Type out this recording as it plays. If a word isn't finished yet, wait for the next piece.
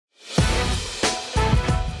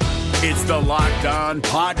It's the Locked On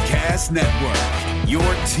Podcast Network, your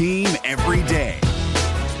team every day.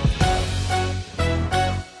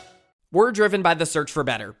 We're driven by the search for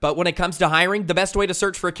better, but when it comes to hiring, the best way to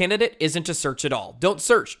search for a candidate isn't to search at all. Don't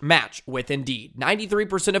search, match with Indeed.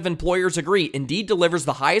 93% of employers agree Indeed delivers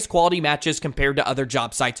the highest quality matches compared to other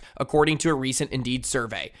job sites, according to a recent Indeed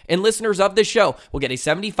survey. And listeners of this show will get a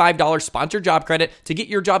 $75 sponsored job credit to get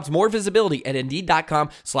your jobs more visibility at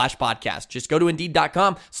Indeed.com/podcast. Just go to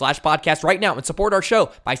Indeed.com/podcast right now and support our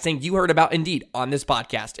show by saying you heard about Indeed on this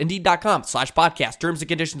podcast. Indeed.com/podcast. Terms and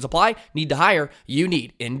conditions apply. Need to hire? You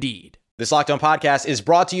need Indeed. This Locked On Podcast is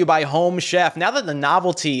brought to you by Home Chef. Now that the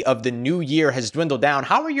novelty of the new year has dwindled down,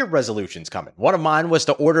 how are your resolutions coming? One of mine was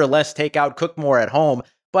to order less takeout, cook more at home,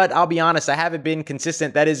 but I'll be honest, I haven't been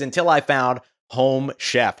consistent. That is until I found Home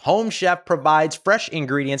Chef. Home Chef provides fresh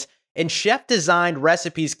ingredients and chef-designed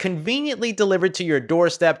recipes conveniently delivered to your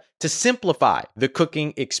doorstep to simplify the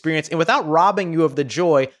cooking experience and without robbing you of the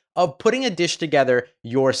joy of putting a dish together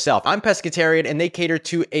yourself. I'm pescatarian and they cater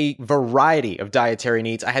to a variety of dietary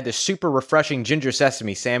needs. I had this super refreshing ginger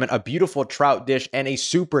sesame salmon, a beautiful trout dish, and a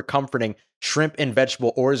super comforting shrimp and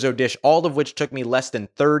vegetable orzo dish, all of which took me less than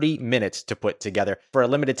 30 minutes to put together. For a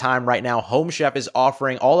limited time right now, Home Chef is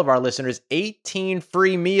offering all of our listeners 18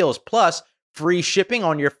 free meals plus free shipping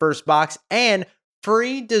on your first box and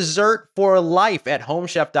free dessert for life at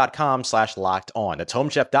homechef.com/locked on. That's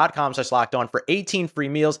homechef.com/locked on for 18 free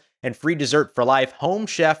meals and free dessert for life.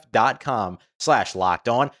 Homechef.com/locked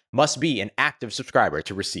on. Must be an active subscriber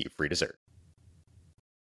to receive free dessert.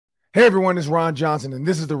 Hey everyone, it's Ron Johnson, and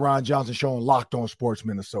this is the Ron Johnson Show on Locked On Sports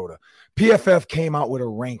Minnesota. PFF came out with a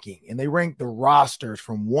ranking, and they ranked the rosters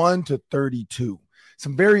from 1 to 32.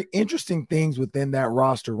 Some very interesting things within that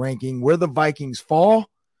roster ranking, where the Vikings fall,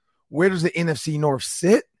 where does the NFC North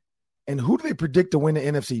sit, and who do they predict to win the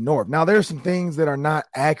NFC North? Now, there are some things that are not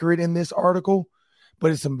accurate in this article,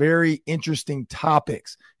 but it's some very interesting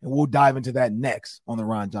topics, and we'll dive into that next on the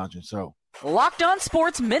Ron Johnson Show. Locked On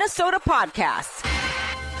Sports Minnesota Podcast.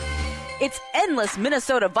 It's endless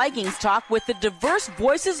Minnesota Vikings talk with the diverse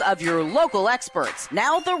voices of your local experts.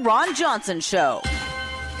 Now the Ron Johnson Show.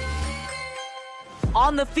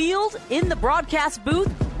 On the field, in the broadcast booth,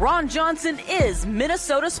 Ron Johnson is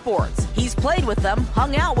Minnesota sports. He's played with them,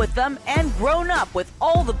 hung out with them, and grown up with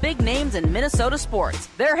all the big names in Minnesota sports.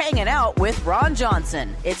 They're hanging out with Ron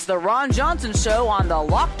Johnson. It's the Ron Johnson Show on the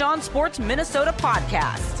Locked On Sports Minnesota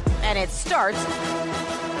podcast. And it starts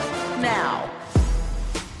now.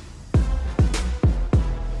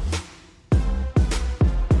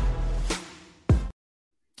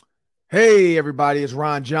 Hey, everybody, it's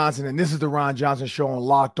Ron Johnson, and this is the Ron Johnson Show on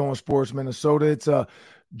Locked On Sports Minnesota. It's a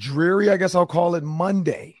dreary, I guess I'll call it,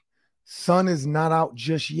 Monday. Sun is not out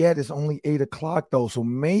just yet. It's only 8 o'clock, though, so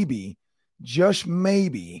maybe, just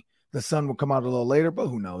maybe, the sun will come out a little later, but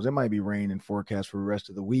who knows? It might be rain and forecast for the rest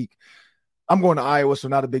of the week. I'm going to Iowa, so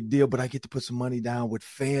not a big deal, but I get to put some money down with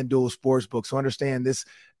FanDuel Sportsbook. So understand this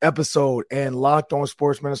episode and Locked On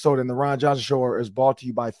Sports Minnesota and the Ron Johnson Show is brought to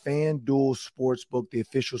you by FanDuel Sportsbook, the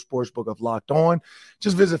official sportsbook of Locked On.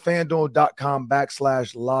 Just visit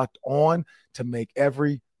FanDuel.com/Locked On to make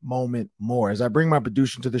every moment more. As I bring my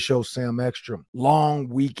producer to the show, Sam Ekstrom, long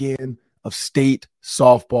weekend of state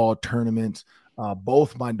softball tournaments.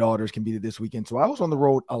 Both my daughters competed this weekend, so I was on the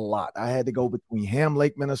road a lot. I had to go between Ham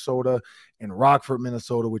Lake, Minnesota, and Rockford,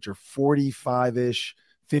 Minnesota, which are 45-ish,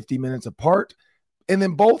 50 minutes apart, and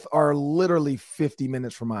then both are literally 50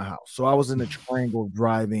 minutes from my house. So I was in a triangle of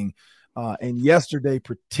driving, and yesterday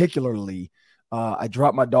particularly, I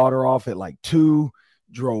dropped my daughter off at like 2,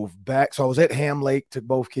 drove back. So I was at Ham Lake, took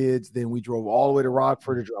both kids. Then we drove all the way to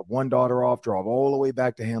Rockford to drop one daughter off, drove all the way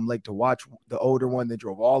back to Ham Lake to watch the older one. Then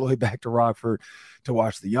drove all the way back to Rockford to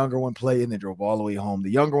watch the younger one play, and then drove all the way home.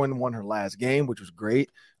 The younger one won her last game, which was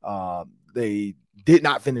great. They did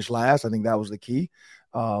not finish last. I think that was the key.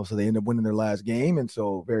 So they ended up winning their last game, and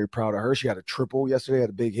so very proud of her. She had a triple yesterday, had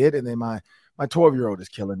a big hit, and then my 12-year-old is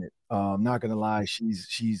killing it. I'm not gonna lie, she's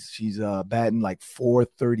batting like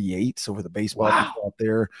 .438. So for the baseball people out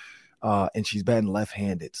there, and she's batting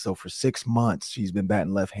left-handed. So for 6 months, she's been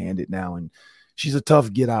batting left-handed now, and she's a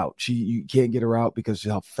tough get out. You can't get her out because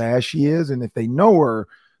of how fast she is, and if they know her,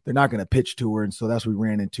 they're not going to pitch to her. And so that's what we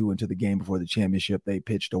ran into the game before the championship. They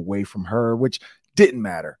pitched away from her, which didn't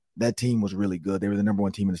matter. That team was really good. They were the number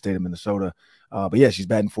one team in the state of Minnesota. But yeah, she's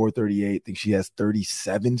batting .438. I think she has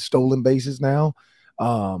 37 stolen bases now.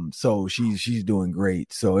 So she's doing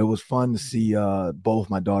great. So it was fun to see both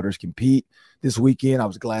my daughters compete this weekend. I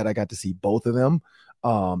was glad I got to see both of them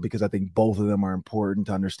because I think both of them are important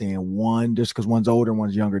to understand. One, just because one's older and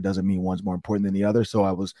one's younger doesn't mean one's more important than the other. So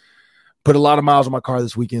I was Put a lot of miles on my car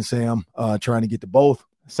this weekend, Sam, trying to get to both.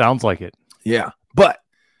 Sounds like it. Yeah. But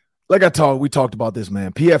like we talked about this,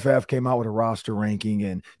 man. PFF came out with a roster ranking.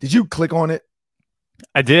 And did you click on it?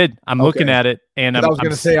 I did. I'm looking at it. And I was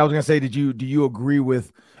going to say, do you agree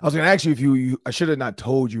with, I was going to ask you if I should have not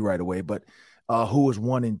told you right away, but who was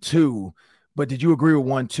 1 and 2, but did you agree with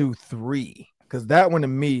 1, 2, 3? Because that one to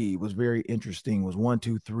me was very interesting, was 1,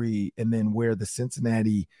 2, 3, and then where the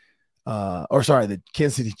the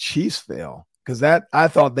Kansas City Chiefs fell, because that I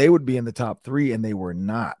thought they would be in the top 3 and they were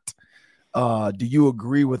not. Do you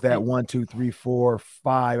agree with that? 1, 2, 3, 4,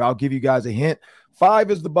 5. I'll give you guys a hint.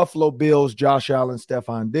 5 is the Buffalo Bills, Josh Allen,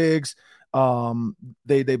 Stephon Diggs.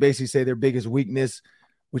 They basically say their biggest weakness,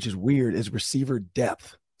 which is weird, is receiver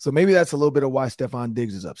depth. So maybe that's a little bit of why Stephon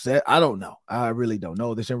Diggs is upset. I don't know. I really don't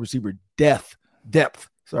know. They're saying receiver depth,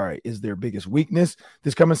 is their biggest weakness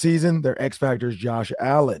this coming season. Their X factor is Josh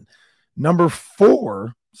Allen. Number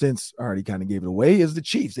 4, since I already kind of gave it away, is the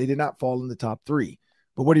Chiefs. They did not fall in the top 3.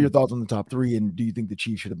 But what are your thoughts on the top 3, and do you think the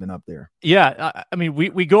Chiefs should have been up there? Yeah, I mean,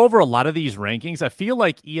 we go over a lot of these rankings. I feel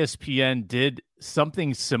like ESPN did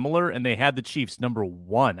something similar, and they had the Chiefs number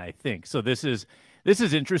 1, I think. So this is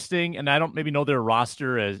interesting, and I don't maybe know their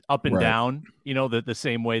roster as up and down, the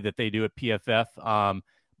same way that they do at PFF.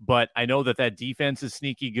 But I know that defense is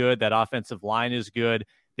sneaky good. That offensive line is good.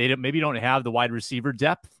 They maybe don't have the wide receiver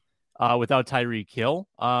depth without Tyreek Hill,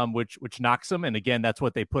 which knocks them. And again, that's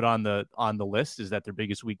what they put on the list, is that their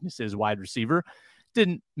biggest weakness is wide receiver.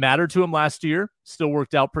 Didn't matter to them last year. Still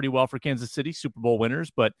worked out pretty well for Kansas City, Super Bowl winners.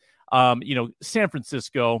 But San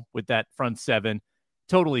Francisco with that front 7,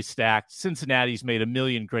 totally stacked. Cincinnati's made a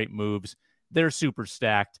million great moves. They're super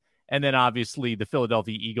stacked. And then obviously the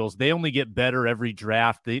Philadelphia Eagles, they only get better every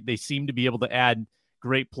draft. They seem to be able to add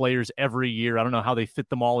great players every year. I don't know how they fit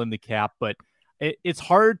them all in the cap, but it's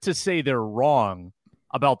hard to say they're wrong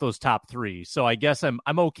about those top 3. So I guess I'm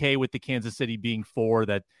okay with the Kansas City being 4.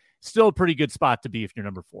 That's still a pretty good spot to be if you're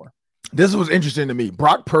number 4. This was interesting to me.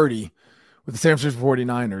 Brock Purdy with the San Francisco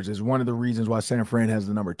 49ers is one of the reasons why San Fran has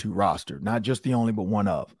the number 2 roster. Not just the only, but one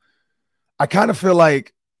of. I kind of feel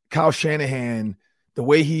like Kyle Shanahan, the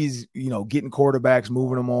way he's, getting quarterbacks,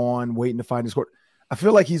 moving them on, waiting to find his quarterback, I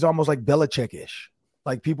feel like he's almost like Belichick-ish.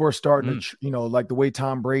 Like people are starting to, like the way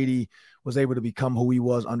Tom Brady was able to become who he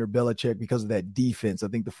was under Belichick because of that defense. I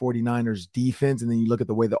think the 49ers defense, and then you look at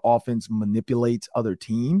the way the offense manipulates other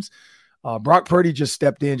teams. Brock Purdy just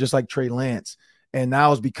stepped in just like Trey Lance, and now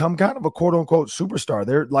has become kind of a quote-unquote superstar.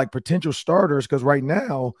 They're like potential starters because right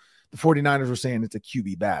now the 49ers were saying it's a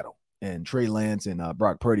QB battle, and Trey Lance and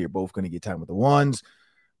Brock Purdy are both going to get time with the ones.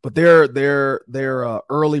 But their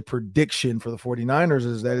early prediction for the 49ers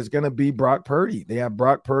is that it's going to be Brock Purdy. They have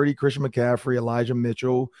Brock Purdy, Christian McCaffrey, Elijah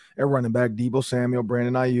Mitchell at running back, Deebo Samuel,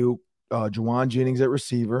 Brandon Ayuk, Juwan Jennings at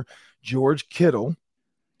receiver, George Kittle.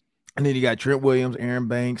 And then you got Trent Williams, Aaron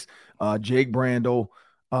Banks, Jake Brandel,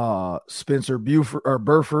 Spencer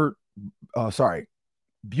Buford,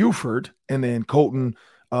 and then Colton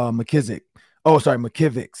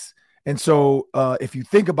McKivicks. And so if you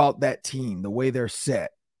think about that team, the way they're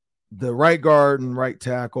set, the right guard and right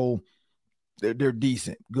tackle, they're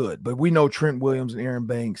decent, good. But we know Trent Williams and Aaron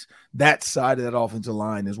Banks, that side of that offensive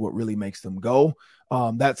line is what really makes them go.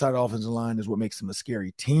 That side of the offensive line is what makes them a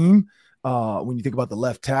scary team. When you think about the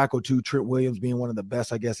left tackle, too, Trent Williams being one of the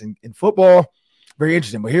best, I guess, in football. Very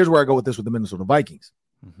interesting. But here's where I go with this with the Minnesota Vikings.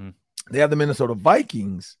 Mm-hmm. They have the Minnesota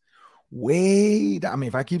Vikings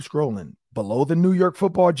if I keep scrolling, below the New York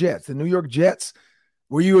football Jets. The New York Jets,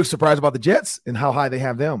 were you surprised about the Jets and how high they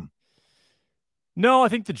have them? No, I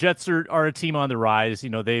think the Jets are a team on the rise.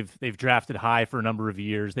 They've drafted high for a number of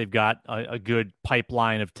years. They've got a good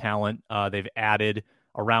pipeline of talent. They've added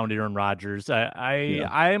around Aaron Rodgers.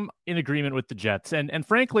 I'm in agreement with the Jets, and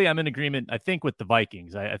frankly, I'm in agreement, I think, with the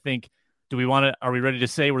Vikings. I think. Are we ready to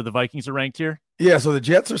say where the Vikings are ranked here? Yeah. So the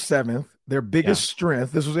Jets are 7th. Their biggest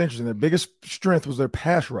strength. This was interesting. Their biggest strength was their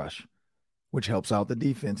pass rush, which helps out the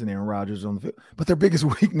defense and Aaron Rodgers on the field. But their biggest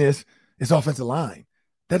weakness is offensive line.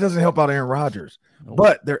 That doesn't help out Aaron Rodgers. Nope.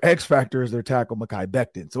 But their X factor is their tackle, Mekhi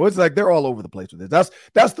Becton. So it's like they're all over the place with this.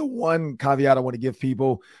 That's the one caveat I want to give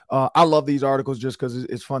people. I love these articles just because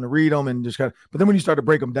it's fun to read them and just kind of. But then when you start to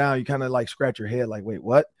break them down, you kind of like scratch your head, like, wait,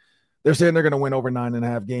 what? They're saying they're going to win over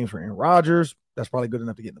 9.5 games for Aaron Rodgers. That's probably good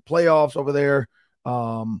enough to get in the playoffs over there.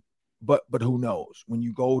 But who knows? When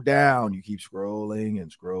you go down, you keep scrolling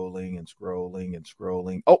and scrolling and scrolling and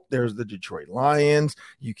scrolling. Oh, there's the Detroit Lions.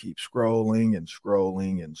 You keep scrolling and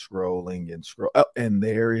scrolling and scrolling and scroll. Oh, and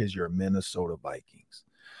there is your Minnesota Vikings.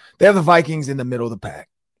 They have the Vikings in the middle of the pack.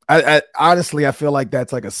 I honestly, I feel like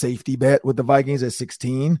that's like a safety bet with the Vikings at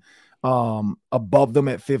 16. Above them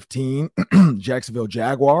at 15, Jacksonville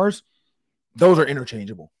Jaguars. Those are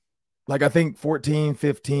interchangeable. Like I think 14,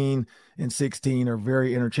 15, and 16 are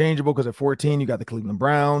very interchangeable because at 14, you got the Cleveland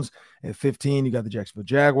Browns. At 15, you got the Jacksonville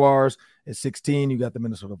Jaguars. At 16, you got the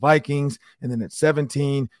Minnesota Vikings. And then at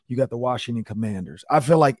 17, you got the Washington Commanders. I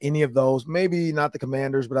feel like any of those, maybe not the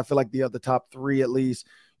Commanders, but I feel like the other top three at least,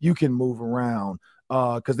 you can move around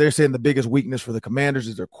because they're saying the biggest weakness for the Commanders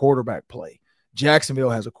is their quarterback play. Jacksonville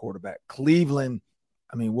has a quarterback. Cleveland,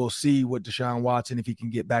 I mean, we'll see what Deshaun Watson, if he can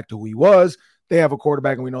get back to who he was. They have a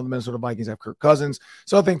quarterback, and we know the Minnesota Vikings have Kirk Cousins.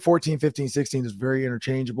 So I think 14, 15, 16 is very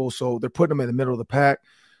interchangeable. So they're putting them in the middle of the pack.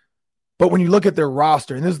 But when you look at their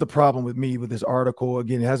roster, and this is the problem with me with this article,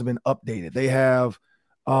 again, it hasn't been updated. They have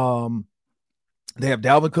Dalvin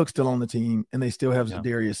Cook still on the team, and they still have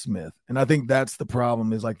Zadarius Smith. And I think that's the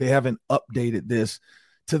problem is like they haven't updated this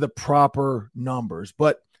to the proper numbers.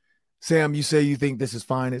 But Sam, you say you think this is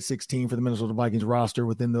fine at 16 for the Minnesota Vikings roster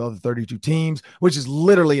within the other 32 teams, which is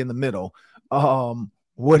literally in the middle.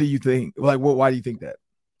 What do you think? Like, why do you think that?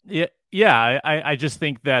 Yeah. I just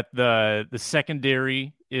think that the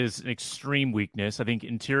secondary is an extreme weakness. I think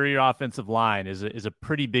interior offensive line is a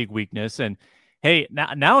pretty big weakness. And hey,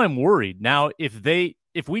 now I'm worried. Now,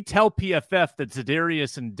 if we tell PFF that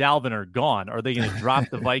Zadarius and Dalvin are gone, are they going to drop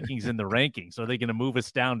the Vikings in the rankings? Are they going to move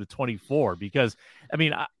us down to 24? Because, I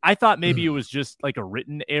mean, I thought maybe it was just like a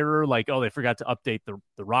written error, like, oh, they forgot to update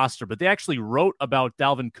the roster, but they actually wrote about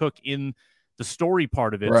Dalvin Cook in the story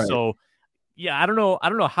part of it. Right. So, yeah, I don't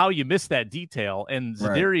know how you missed that detail. And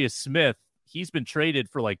Zadarius Smith, he's been traded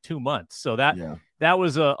for like 2 months. So that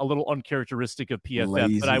was a little uncharacteristic of PFF.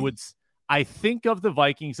 Lazy. But I think of the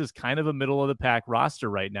Vikings as kind of a middle of the pack roster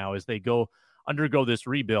right now as they undergo this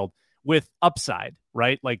rebuild with upside,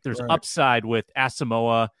 right? Like there's upside with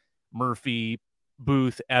Asamoah, Murphy,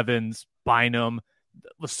 Booth, Evans, Bynum.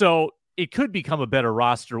 So it could become a better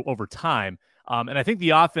roster over time. And I think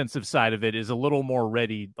the offensive side of it is a little more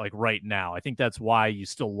ready like right now. I think that's why you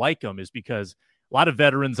still like them is because a lot of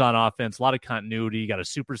veterans on offense, a lot of continuity. You got a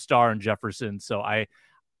superstar in Jefferson. So I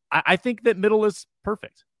think that middle is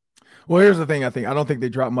perfect. Well, here's the thing. I don't think they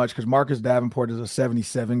drop much because Marcus Davenport is a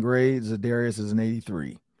 77 grade. Zadarius is an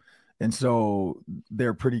 83. And so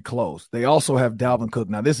they're pretty close. They also have Dalvin Cook.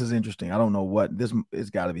 Now, this is interesting. I don't know what this it's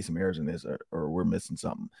got to be some errors in this or we're missing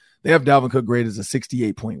something. They have Dalvin Cook graded as a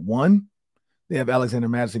 68.1. They have Alexander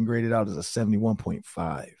Madison graded out as a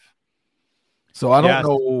 71.5. So I don't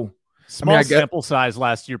know. Small sample size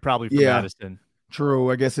last year, probably for Madison.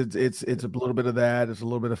 True. I guess it's a little bit of that. It's a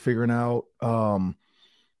little bit of figuring out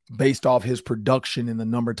based off his production and the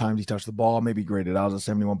number of times he touched the ball, maybe graded out as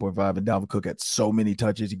a 71.5. And Dalvin Cook had so many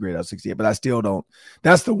touches, he graded out 68. But I still don't.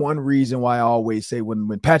 That's the one reason why I always say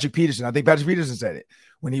when Patrick Peterson, I think Patrick Peterson said it,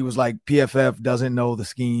 when he was like, PFF doesn't know the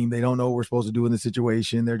scheme. They don't know what we're supposed to do in this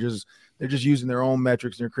situation. They're just using their own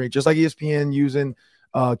metrics and they're creating, just like ESPN using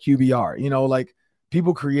QBR. You know, like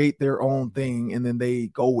people create their own thing and then they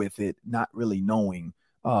go with it, not really knowing.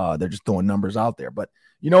 They're just throwing numbers out there. But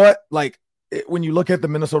you know what? Like, when you look at the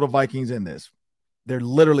Minnesota Vikings in this, they're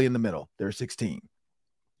literally in the middle. They're 16.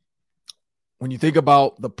 When you think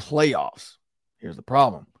about the playoffs, here's the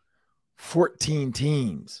problem. 14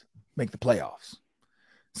 teams make the playoffs.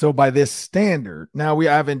 So by this standard, now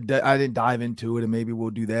I didn't dive into it, and maybe we'll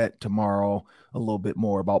do that tomorrow a little bit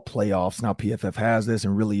more about playoffs. Now PFF has this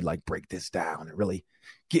and really like break this down and really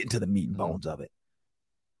get into the meat and bones of it.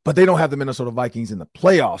 But they don't have the Minnesota Vikings in the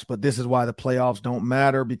playoffs. But this is why the playoffs don't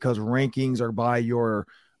matter, because rankings are by your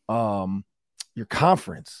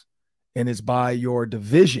conference and it's by your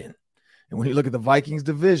division. And when you look at the Vikings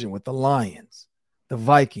division with the Lions, the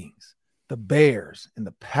Vikings, the Bears, and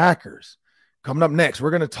the Packers, coming up next, we're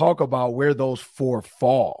going to talk about where those four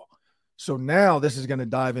fall. So now this is going to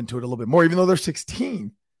dive into it a little bit more, even though they're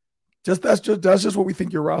 16. That's just what we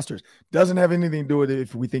think your roster is. Doesn't have anything to do with it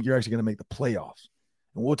if we think you're actually going to make the playoffs.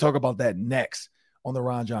 And we'll talk about that next on the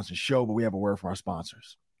Ron Johnson Show, but we have a word from our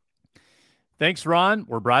sponsors. Thanks, Ron.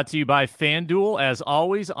 We're brought to you by FanDuel. As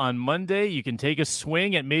always, on Monday, you can take a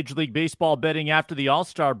swing at Major League Baseball betting after the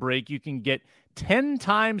All-Star break. You can get 10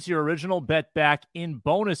 times your original bet back in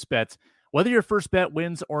bonus bets, whether your first bet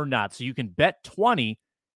wins or not. So you can bet 20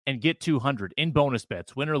 and get 200 in bonus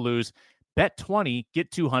bets, win or lose. Bet 20, get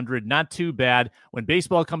 200, not too bad. When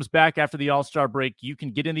baseball comes back after the All-Star break, you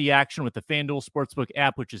can get in the action with the FanDuel Sportsbook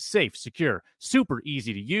app, which is safe, secure, super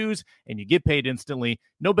easy to use, and you get paid instantly.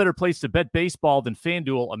 No better place to bet baseball than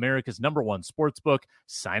FanDuel, America's #1 sportsbook.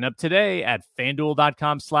 Sign up today at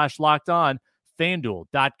FanDuel.com/lockedon.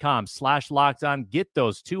 FanDuel.com/lockedon. Get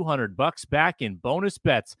those $200 back in bonus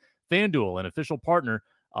bets. FanDuel, an official partner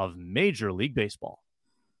of Major League Baseball.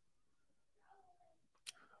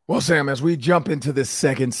 Well, Sam, as we jump into this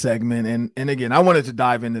second segment, and again, I wanted to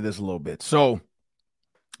dive into this a little bit. So,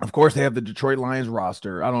 of course, they have the Detroit Lions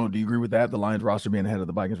roster. I don't know. Do you agree with that? The Lions roster being ahead of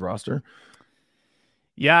the Vikings roster?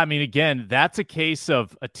 Yeah, I mean, again, that's a case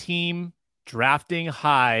of a team drafting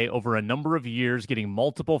high over a number of years, getting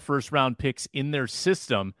multiple first-round picks in their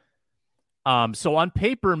system. So on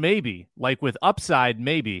paper, maybe, like with upside,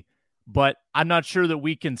 maybe. But I'm not sure that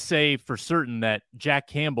we can say for certain that Jack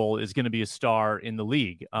Campbell is going to be a star in the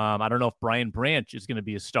league. I don't know if Brian Branch is going to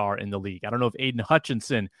be a star in the league. I don't know if Aiden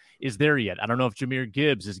Hutchinson is there yet. I don't know if Jahmyr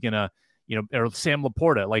Gibbs is going to, or Sam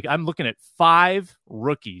Laporta. Like, I'm looking at 5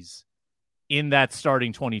 rookies in that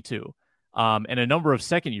starting 22, and a number of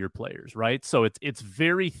second-year players, right? So it's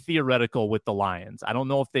very theoretical with the Lions. I don't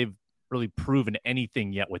know if they've really proven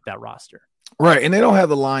anything yet with that roster. Right, and they don't have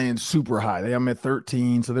the Lions super high. They have them at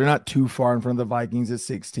 13, so they're not too far in front of the Vikings at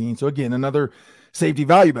 16. So, again, another safety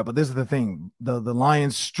value bet. But this is the thing. The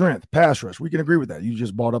Lions' strength, pass rush, we can agree with that. You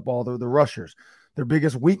just brought up all the rushers. Their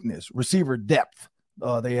biggest weakness, receiver depth.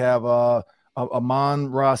 They have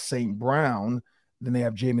Amon-Ra St. Brown. Then they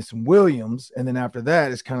have Jameson Williams. And then after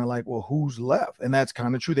that, it's kind of like, well, who's left? And that's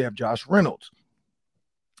kind of true. They have Josh Reynolds.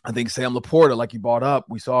 I think Sam Laporta, like you brought up,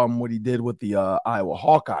 we saw him what he did with the Iowa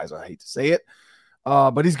Hawkeyes. I hate to say it,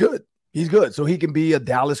 but he's good. He's good. So he can be a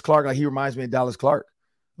Dallas Clark. Like, he reminds me of Dallas Clark.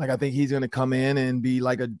 Like, I think he's going to come in and be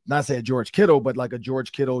like not say a George Kittle, but like a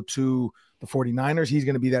George Kittle to the 49ers. He's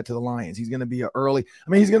going to be that to the Lions. He's going to be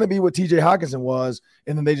he's going to be what TJ Hawkinson was.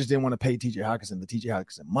 And then they just didn't want to pay TJ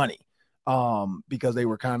Hawkinson money because they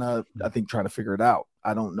were kind of, I think, trying to figure it out.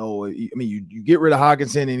 I don't know. I mean, you get rid of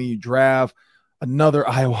Hawkinson and you draft another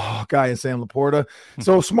Iowa Hawkeye and Sam Laporta.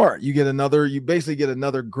 So smart. You basically get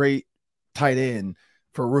another great tight end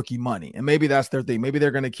for rookie money. And maybe that's their thing. Maybe they're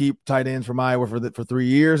going to keep tight ends from Iowa for 3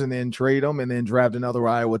 years and then trade them and then draft another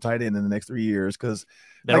Iowa tight end in the next 3 years. Cause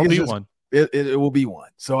that'll be one. It will be one.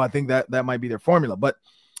 So I think that might be their formula. But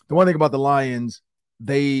the one thing about the Lions,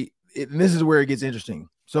 and this is where it gets interesting.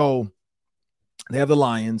 So they have the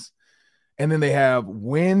Lions, and then they have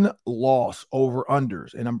win-loss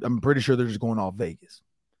over-unders, and I'm pretty sure they're just going off Vegas.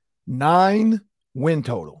 9 win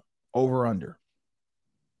total over-under.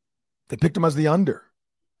 They picked them as the under.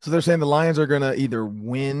 So they're saying the Lions are going to either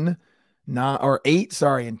win 8,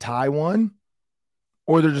 and tie 1,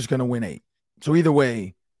 or they're just going to win 8. So either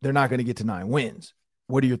way, they're not going to get to 9 wins.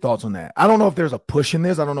 What are your thoughts on that? I don't know if there's a push in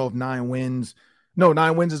this. I don't know if 9 wins. No,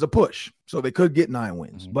 9 wins is a push. So they could get 9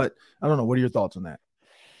 wins, but I don't know. What are your thoughts on that?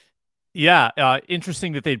 Yeah,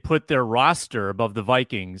 interesting that they'd put their roster above the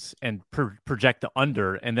Vikings and project the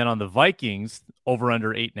under, and then on the Vikings over under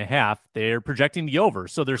 8.5, they're projecting the over.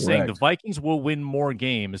 So they're saying the Vikings will win more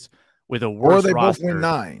games with a worse or they roster. Both win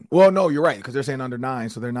 9. Well, no, you're right, because they're saying under 9,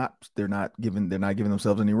 so they're not giving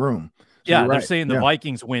themselves any room. So yeah, they're saying the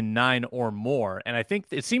Vikings win 9 or more, and I think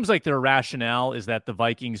it seems like their rationale is that the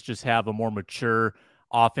Vikings just have a more mature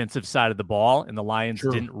offensive side of the ball, and the Lions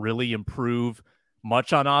didn't really improve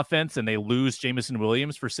much on offense, and they lose Jameson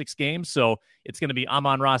Williams for 6 games. So it's going to be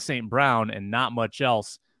Amon-Ra St. Brown and not much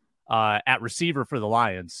else at receiver for the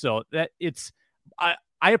Lions. So that I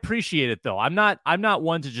appreciate it though. I'm not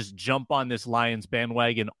one to just jump on this Lions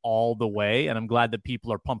bandwagon all the way, and I'm glad that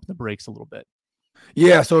people are pumping the brakes a little bit.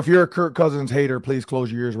 Yeah. So if you're a Kirk Cousins hater, please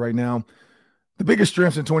close your ears right now. The biggest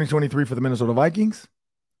strengths in 2023 for the Minnesota Vikings,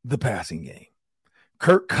 the passing game.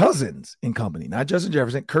 Kirk Cousins and company, not Justin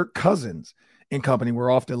Jefferson, Kirk Cousins and company were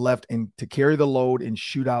often left to carry the load in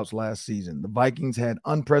shootouts last season. The Vikings had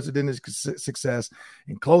unprecedented success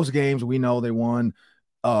in close games. We know they won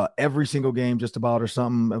every single game just about or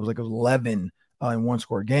something. It was like 11 in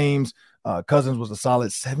one-score games. Cousins was a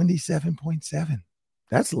solid 77.7.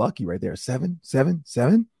 That's lucky right there.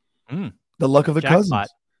 777. The luck of the Cousins.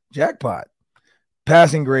 Jackpot.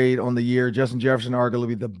 Passing grade on the year, Justin Jefferson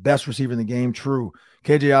arguably the best receiver in the game. True.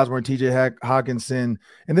 KJ Osborne, TJ Hawkinson.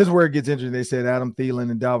 And this is where it gets interesting. They said Adam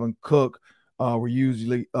Thielen and Dalvin Cook were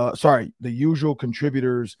the usual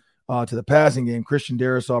contributors to the passing game. Christian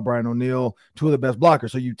Darrisaw, Brian O'Neill, 2 of the best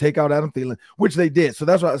blockers. So you take out Adam Thielen, which they did. So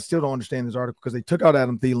that's why I still don't understand this article, because they took out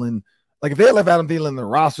Adam Thielen. Like, if they had left Adam Thielen in the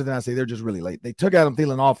roster, then I say they're just really late. They took Adam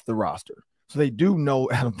Thielen off the roster. So they do know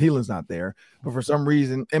Adam Thielen's not there. But for some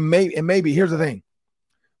reason, and maybe here's the thing.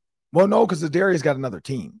 Well, no, because Darius got another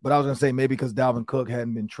team. But I was going to say maybe because Dalvin Cook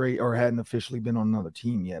hadn't been traded or hadn't officially been on another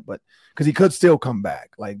team yet. But because he could still come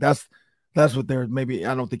back. Like, that's what they're maybe.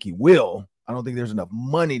 I don't think he will. I don't think there's enough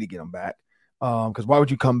money to get him back. Because why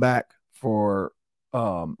would you come back for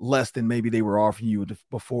less than maybe they were offering you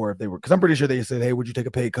before if they were? Because I'm pretty sure they said, hey, would you take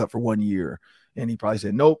a pay cut for 1 year? And he probably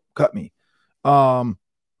said, nope, cut me. But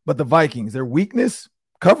the Vikings, their weakness,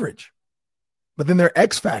 coverage. But then their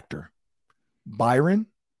X factor, Byron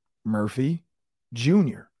Murphy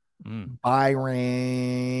Jr. Byron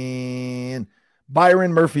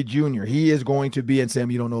Murphy Jr. He is going to be, and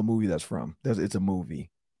Sam, you don't know what movie that's from. It's a movie.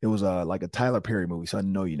 It was like a Tyler Perry movie, so I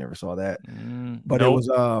know you never saw that. But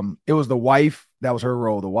nope. It was the wife, that was her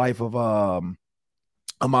role, the wife of Amon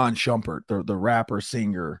Shumpert, the rapper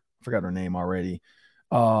singer. I forgot her name already.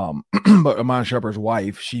 But Amon Shumpert's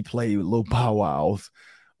wife, she played Lil Bow Wow's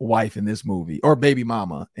wife in this movie, or baby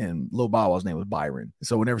mama, and Lil Bow Wow's name was Byron.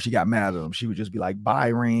 So whenever she got mad at him, she would just be like,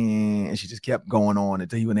 Byron, and she just kept going on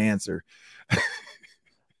until he would answer.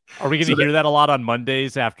 Are we going to hear that a lot on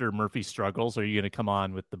Mondays after Murphy struggles? Or are you going to come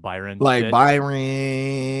on with the Byron? Like, bit?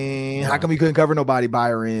 Byron, how come you couldn't cover nobody,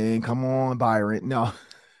 Byron? Come on, Byron. No.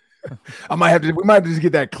 we might have to just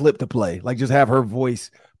get that clip to play. Like, just have her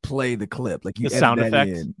voice play the clip. Like, you the sound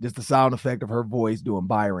effect. Just the sound effect of her voice doing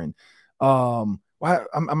Byron. I'm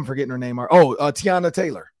forgetting her name. Tiana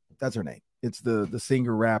Taylor. That's her name. It's the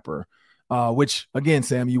singer rapper. Which, again,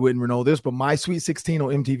 Sam, you wouldn't know this, but My Sweet 16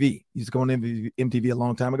 on MTV. Used to go on MTV a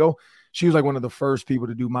long time ago. She was like one of the first people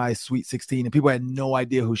to do My Sweet 16, and people had no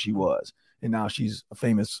idea who she was. And now she's a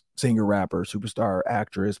famous singer, rapper, superstar,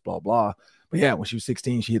 actress, blah, blah. But yeah, when she was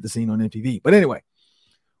 16, she hit the scene on MTV. But anyway,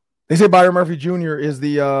 they say Byron Murphy Jr. is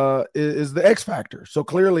the X factor. So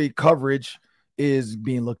clearly coverage is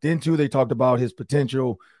being looked into. They talked about his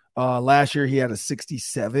potential. Last year, he had a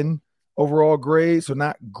 67 overall grade, so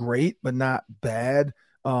not great, but not bad.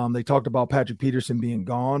 They talked about Patrick Peterson being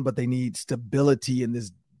gone, but they need stability in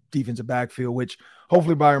this defensive backfield, which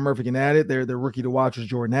hopefully Byron Murphy can add it. Their rookie to watch is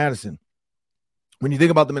Jordan Addison. When you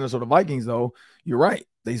think about the Minnesota Vikings, though, you're right.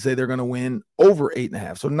 They say they're going to win over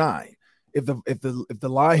 8.5, so 9. If the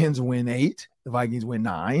Lions win 8, the Vikings win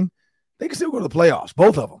 9, they can still go to the playoffs,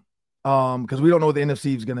 both of them. Because we don't know what the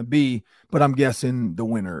NFC is going to be, but I'm guessing the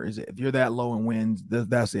winner is it. If you're that low in wins,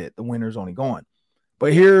 that's it. The winner's only going.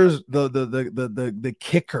 But here's the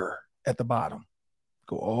kicker at the bottom.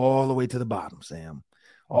 Go all the way to the bottom, Sam.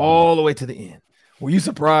 All the way to the end. Were you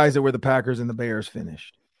surprised at where the Packers and the Bears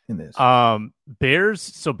finished in this?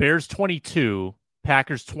 Bears 22,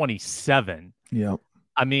 Packers 27. Yep.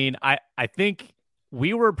 I mean, I think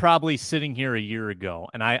we were probably sitting here a year ago,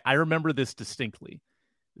 and I remember this distinctly.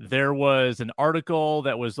 There was an article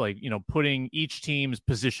that was like, putting each team's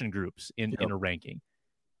position groups in a ranking.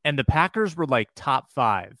 And the Packers were like top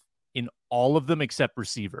 5 in all of them except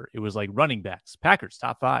receiver. It was like running backs, Packers,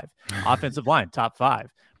 top 5, offensive line, top 5,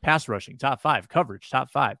 pass rushing, top 5, coverage,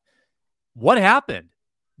 top 5. What happened?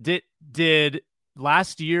 Did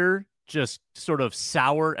last year just sort of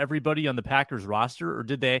sour everybody on the Packers roster, or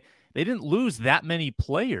did they didn't lose that many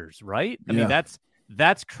players, right? I mean,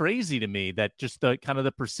 that's crazy to me that just the kind of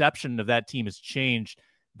the perception of that team has changed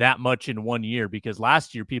that much in 1 year, because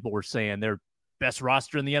last year people were saying they're best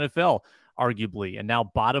roster in the NFL, arguably, and now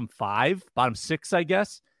bottom 6, I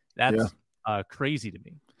guess. That's crazy to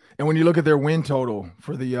me. And when you look at their win total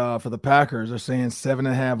for the Packers, they're saying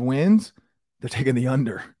 7.5 wins. They're taking the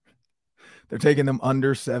under. They're taking them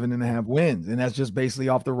under 7.5 wins, and that's just basically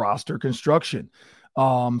off the roster construction.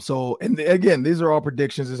 And again, these are all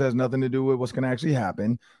predictions. This has nothing to do with what's going to actually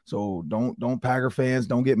happen. So don't Packer fans,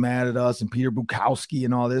 don't get mad at us and Peter Bukowski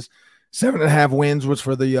and all this. 7.5 wins was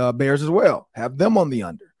for the Bears as well. Have them on the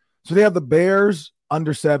under. So they have the Bears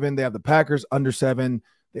under 7. They have the Packers under 7.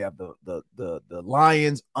 They have the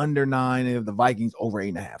Lions under 9. They have the Vikings over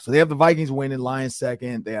 8.5. So they have the Vikings winning, Lions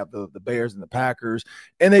second. They have the Bears and the Packers,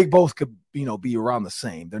 and they both could be around the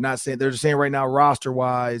same. They're just saying right now roster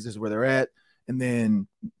wise is where they're at. And then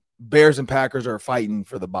Bears and Packers are fighting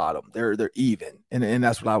for the bottom. They're even, and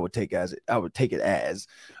that's what I would take it as.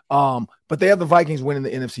 But they have the Vikings winning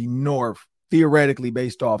the NFC North theoretically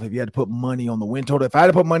based off if you had to put money on the win total. If I had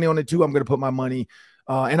to put money on it too, I'm going to put my money.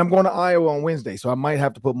 And I'm going to Iowa on Wednesday, so I might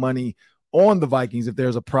have to put money on the Vikings if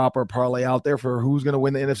there's a proper parlay out there for who's going to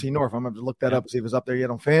win the NFC North. I'm going to have to look that up and see if it's up there yet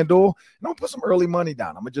on FanDuel. And I'll put some early money down.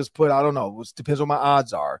 I'm going to just put, I don't know, it depends on what my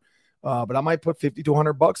odds are. But I might put 50 to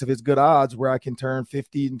 100 bucks if it's good odds where I can turn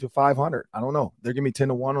 50 into 500. I don't know. They're giving me 10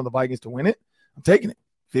 to 1 on the Vikings to win it. I'm taking it.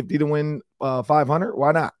 50 to win 500.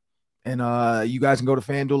 Why not? And you guys can go to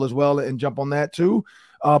FanDuel as well and jump on that too.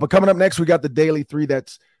 But coming up next, we got the Daily 3.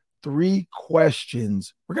 That's 3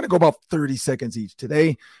 questions. We're going to go about 30 seconds each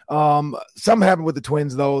today. Something happened with the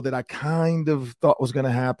Twins, though, that I kind of thought was going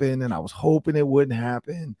to happen, and I was hoping it wouldn't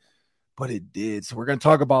happen, but it did. So we're going to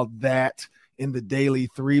talk about that in the Daily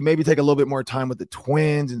 3, maybe take a little bit more time with the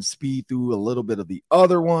Twins and speed through a little bit of the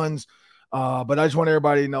other ones. But I just want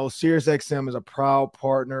everybody to know SiriusXM is a proud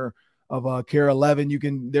partner of Care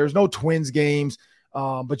 11. There's no Twins games,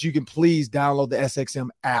 but you can please download the SXM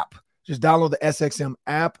app. Just download the SXM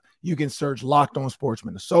app. You can search Locked On Sports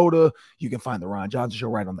Minnesota. You can find the Ron Johnson Show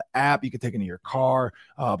right on the app. You can take it in your car.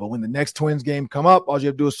 But when the next Twins game come up, all you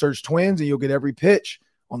have to do is search Twins, and you'll get every pitch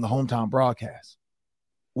on the hometown broadcast.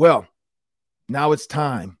 Well, now it's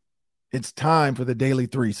time. It's time for the Daily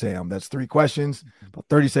 3, Sam. That's 3 questions, about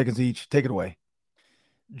 30 seconds each. Take it away.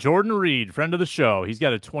 Jordan Reed, friend of the show. He's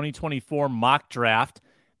got a 2024 mock draft.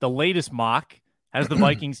 The latest mock has the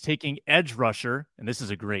Vikings taking edge rusher, and this is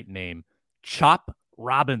a great name, Chop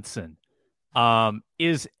Robinson.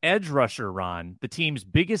 Is edge rusher, Ron, the team's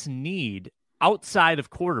biggest need outside of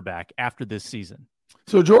quarterback after this season?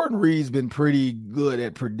 So Jordan Reed's been pretty good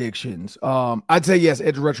at predictions. I'd say yes,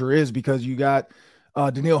 edge rusher is, because you got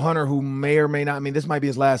Daniil Hunter, who may or may not. I mean, this might be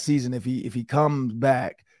his last season. If he comes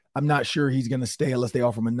back, I'm not sure he's going to stay unless they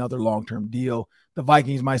offer him another long-term deal. The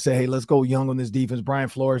Vikings might say, hey, let's go young on this defense. Brian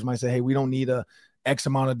Flores might say, hey, we don't need a X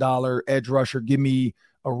amount of dollar edge rusher. Give me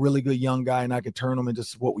a really good young guy, and I could turn him into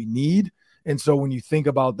what we need. And so when you think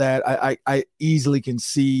about that, I easily can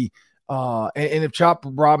see and if Chop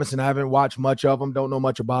Robinson, I haven't watched much of him, don't know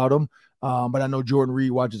much about him. But I know Jordan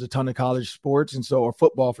Reed watches a ton of college sports, and so, or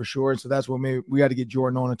football for sure. And so that's what maybe we got to get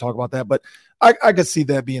Jordan on and talk about that. But I could see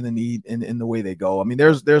that being the need in the way they go. I mean,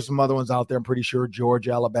 there's some other ones out there. I'm pretty sure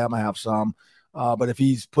Georgia, Alabama have some. But if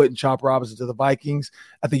he's putting Chop Robinson to the Vikings,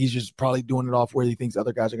 I think he's just probably doing it off where he thinks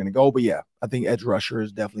other guys are going to go. But yeah, I think edge rusher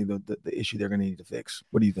is definitely the issue they're going to need to fix.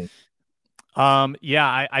 What do you think?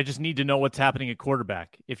 Yeah, I just need to know what's happening at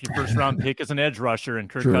quarterback. If your first round pick is an edge rusher and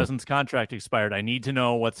Kirk Cousins' contract expired, I need to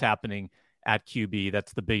know what's happening at QB.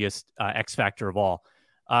 That's the biggest X factor of all.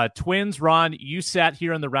 Twins, Ron, you sat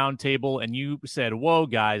here on the round table and you said, whoa,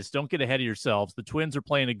 guys, don't get ahead of yourselves. The Twins are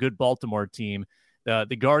playing a good Baltimore team.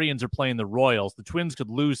 The Guardians are playing the Royals. The Twins could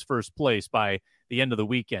lose first place by the end of the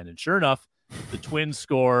weekend. And sure enough, the Twins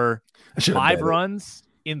score 5 runs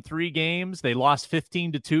in 3 games. They lost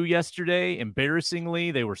 15-2 yesterday.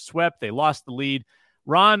 Embarrassingly, they were swept. They lost the lead.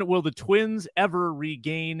 Ron, will the Twins ever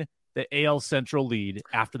regain the AL Central lead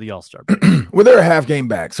after the All-Star break? Well, they're a half game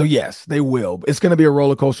back, so yes, they will. It's going to be a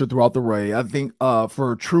roller coaster throughout the way. I think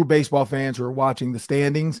for true baseball fans who are watching the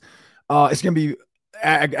standings, it's going to be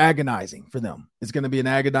agonizing for them. It's going to be an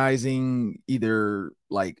agonizing either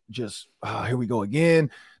like just here we go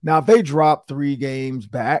again. Now, if they drop 3 games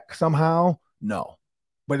back somehow, no.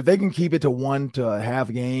 But if they can keep it to 1 to a half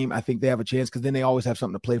game, I think they have a chance, because then they always have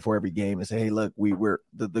something to play for every game and say, hey, look, we're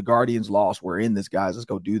the Guardians lost. We're in this, guys. Let's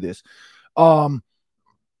go do this. But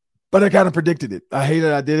I kind of predicted it. I hate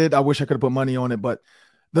it. I did it. I wish I could have put money on it. But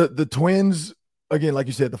the Twins, again, like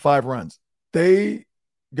you said, the 5 runs, they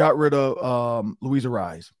got rid of Luis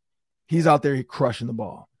Ariz. He's out there crushing the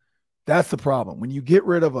ball. That's the problem. When you get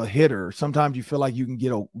rid of a hitter, sometimes you feel like you can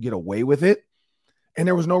get away with it. And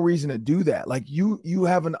there was no reason to do that. Like you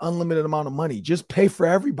have an unlimited amount of money. Just pay for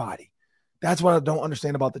everybody. That's what I don't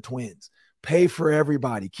understand about the Twins. Pay for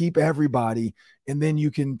everybody. Keep everybody. And then you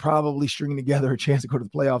can probably string together a chance to go to the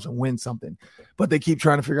playoffs and win something. But they keep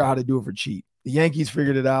trying to figure out how to do it for cheap. The Yankees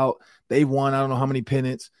figured it out. They've won I don't know how many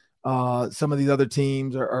pennants. Some of these other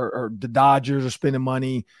teams are the Dodgers are spending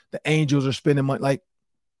money. The Angels are spending money. Like,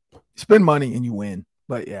 spend money and you win.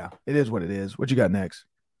 But yeah, it is what it is. What you got next?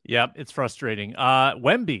 Yep, it's frustrating.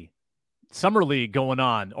 Wemby, Summer League going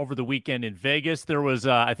on over the weekend in Vegas. There was,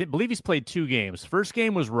 believe he's played 2 games. First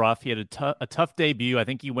game was rough. He had a tough debut. I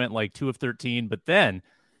think he went like 2 of 13, but then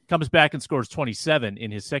comes back and scores 27 in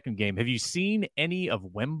his second game. Have you seen any of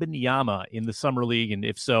Wembanyama in the Summer League? And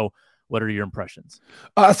if so, what are your impressions?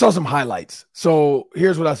 I saw some highlights. So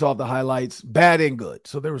here's what I saw of the highlights, bad and good.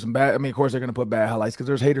 So there was some bad. I mean, of course, they're going to put bad highlights because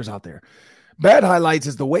there's haters out there. Bad highlights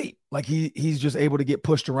is the weight. Like he's just able to get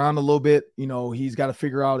pushed around a little bit. You know, he's got to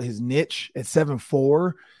figure out his niche at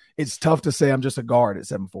 7'4". It's tough to say I'm just a guard at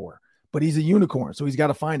 7'4", but he's a unicorn. So he's got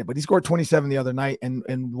to find it. But he scored 27 the other night.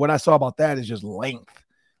 And what I saw about that is just length.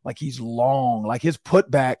 Like he's long, like his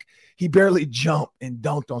putback, he barely jumped and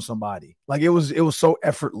dunked on somebody. Like it was so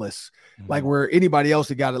effortless. Mm-hmm. Like where anybody else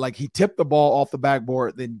had got it, like he tipped the ball off the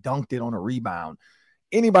backboard, then dunked it on a rebound.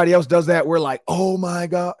 Anybody else does that, we're like, oh my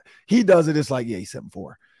God. He does it, it's like, yeah, he's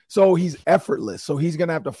 7'4". So he's effortless. So he's going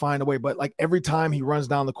to have to find a way. But like every time he runs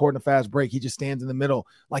down the court in a fast break, he just stands in the middle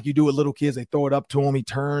like you do with little kids. They throw it up to him. He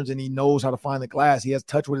turns and he knows how to find the glass. He has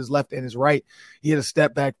touch with his left and his right. He hit a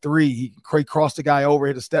step back 3. He crossed the guy over,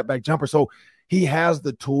 hit a step back jumper. So he has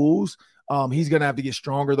the tools. He's going to have to get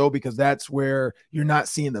stronger, though, because that's where you're not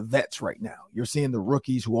seeing the vets right now. You're seeing the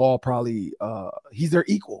rookies who all probably he's their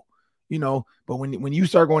equal. You know, but when you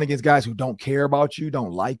start going against guys who don't care about you,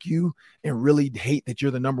 don't like you, and really hate that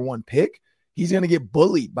you're the number 1 pick, he's going to get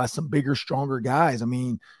bullied by some bigger, stronger guys. I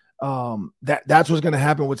mean, That's what's going to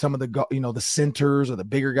happen with some of the centers or the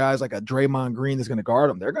bigger guys like a Draymond Green that's going to guard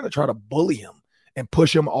him. They're going to try to bully him and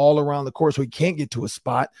push him all around the court so he can't get to a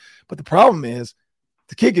spot. But the problem is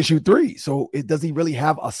the kid can shoot three. So does he really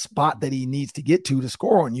have a spot that he needs to get to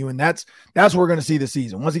score on you? And that's what we're going to see this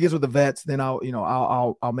season. Once he gets with the vets, then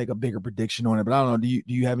I'll make a bigger prediction on it. But I don't know. Do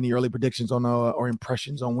you have any early predictions on or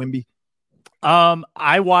impressions on Wemby?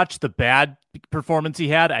 I watched the bad performance he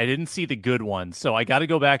had. I didn't see the good one, so I got to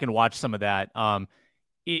go back and watch some of that.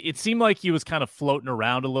 It seemed like he was kind of floating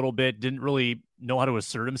around a little bit, didn't really know how to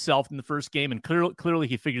assert himself in the first game, and clearly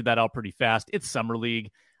he figured that out pretty fast. It's Summer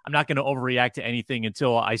League. I'm not going to overreact to anything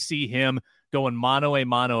until I see him going mano a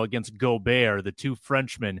mano against Gobert, the two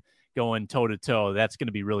Frenchmen going toe-to-toe. That's going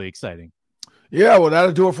to be really exciting. Yeah, well,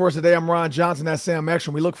 that'll do it for us today. I'm Ron Johnson. That's Sam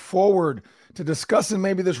Ekstrom. We look forward to discussing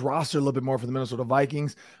maybe this roster a little bit more for the Minnesota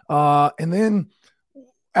Vikings. And then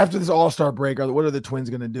after this All-Star break, what are the Twins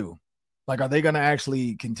going to do? Like, are they going to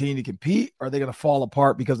actually continue to compete? Or are they going to fall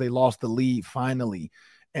apart because they lost the lead finally?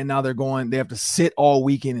 And now they have to sit all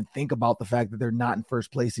weekend and think about the fact that they're not in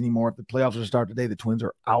first place anymore. If the playoffs are to start today, the Twins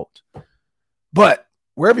are out. But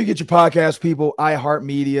wherever you get your podcast, people,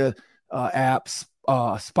 iHeartMedia apps,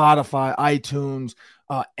 Spotify, iTunes,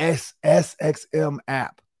 SXM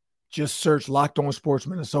app. Just search Locked On Sports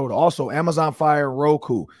Minnesota. Also, Amazon Fire,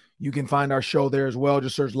 Roku. You can find our show there as well.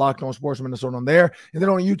 Just search Locked On Sports Minnesota on there. And then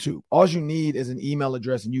on YouTube, all you need is an email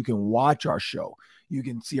address and you can watch our show. You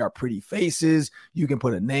can see our pretty faces. You can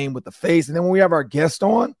put a name with the face. And then when we have our guest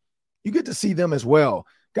on, you get to see them as well.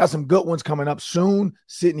 Got some good ones coming up soon.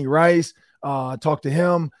 Sidney Rice, talk to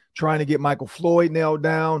him, trying to get Michael Floyd nailed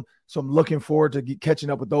down. So I'm looking forward to catching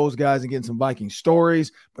up with those guys and getting some Viking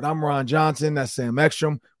stories. But I'm Ron Johnson. That's Sam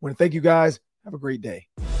Ekstrom. I want to thank you guys. Have a great day.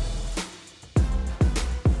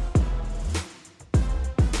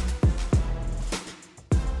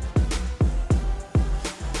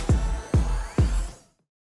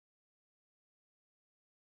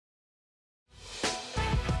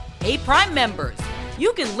 Hey, Prime members,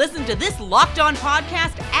 you can listen to this Locked On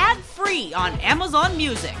podcast ad-free on Amazon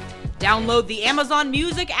Music. Download the Amazon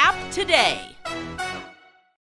Music app today.